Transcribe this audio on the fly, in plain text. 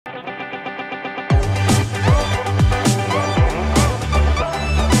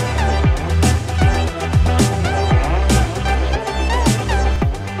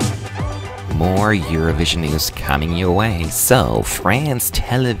more Eurovision news coming your way. So, France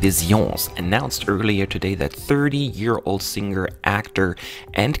Télévisions announced earlier today that 30-year-old singer, actor,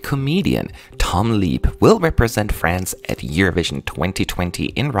 and comedian Tom Leeb will represent France at Eurovision 2020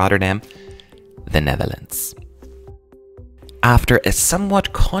 in Rotterdam, the Netherlands. After a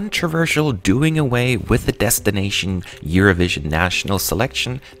somewhat controversial doing away with the destination Eurovision national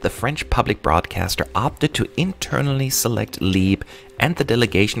selection, the French public broadcaster opted to internally select Leeb, and the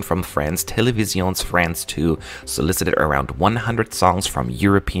delegation from France Télévisions France 2 solicited around 100 songs from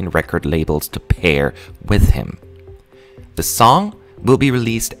European record labels to pair with him. The song will be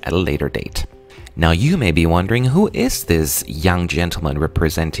released at a later date. Now you may be wondering, who is this young gentleman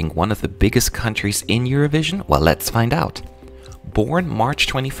representing one of the biggest countries in Eurovision? Well, let's find out. Born March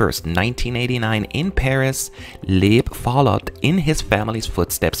 21st, 1989 in Paris, Leeb followed in his family's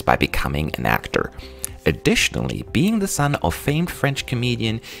footsteps by becoming an actor. Additionally, being the son of famed French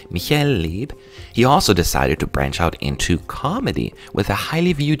comedian Michael Leeb, he also decided to branch out into comedy with a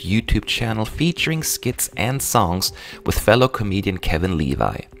highly viewed YouTube channel featuring skits and songs with fellow comedian Kevin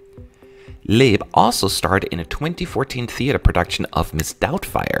Levi. Leeb also starred in a 2014 theater production of Miss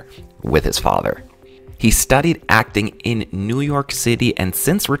Doubtfire with his father. He studied acting in New York City and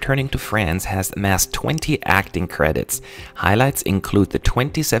since returning to France has amassed 20 acting credits. Highlights include the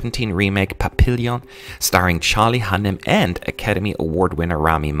 2017 remake Papillon, starring Charlie Hunnam and Academy Award winner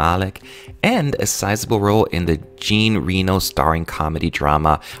Rami Malek, and a sizable role in the Jean Reno starring comedy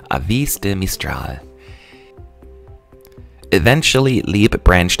drama Avis de Mistral. Eventually, Leeb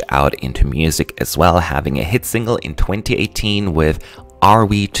branched out into music as well, having a hit single in 2018 with Are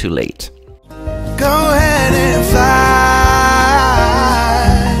We Too Late? Go ahead and fly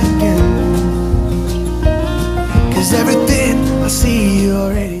again, 'cause everything I see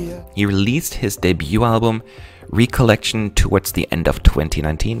already. He released his debut album, Recollection, towards the end of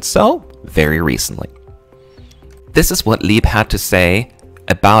 2019, so very recently. This is what Leeb had to say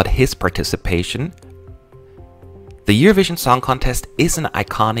about his participation. The Eurovision Song Contest is an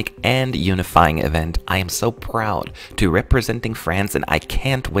iconic and unifying event. I am so proud to representing France and I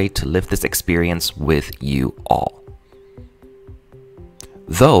can't wait to live this experience with you all.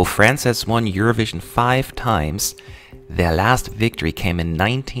 Though France has won Eurovision 5 times, their last victory came in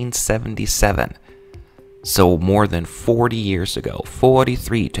 1977, so more than 40 years ago,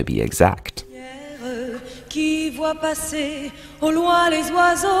 43 to be exact. Qui voit passer au loin les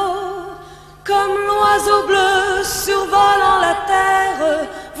oiseaux, comme l'oiseau bleu survolant la terre,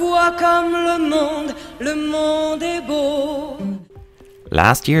 vois comme le monde est beau.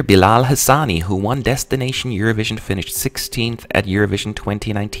 Last year, Bilal Hassani, who won Destination Eurovision, finished 16th at Eurovision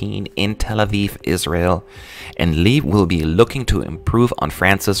 2019 in Tel Aviv, Israel. And Leeb will be looking to improve on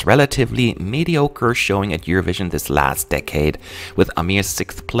France's relatively mediocre showing at Eurovision this last decade, with Amir's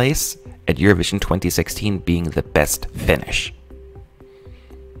 6th place at Eurovision 2016 being the best finish.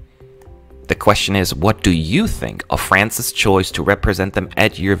 The question is, what do you think of France's choice to represent them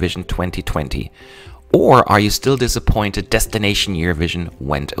at Eurovision 2020? Or are you still disappointed Destination Eurovision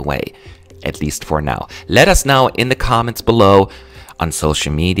went away? At least for now. Let us know in the comments below, on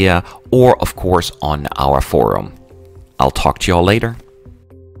social media, or of course on our forum. I'll talk to you all later.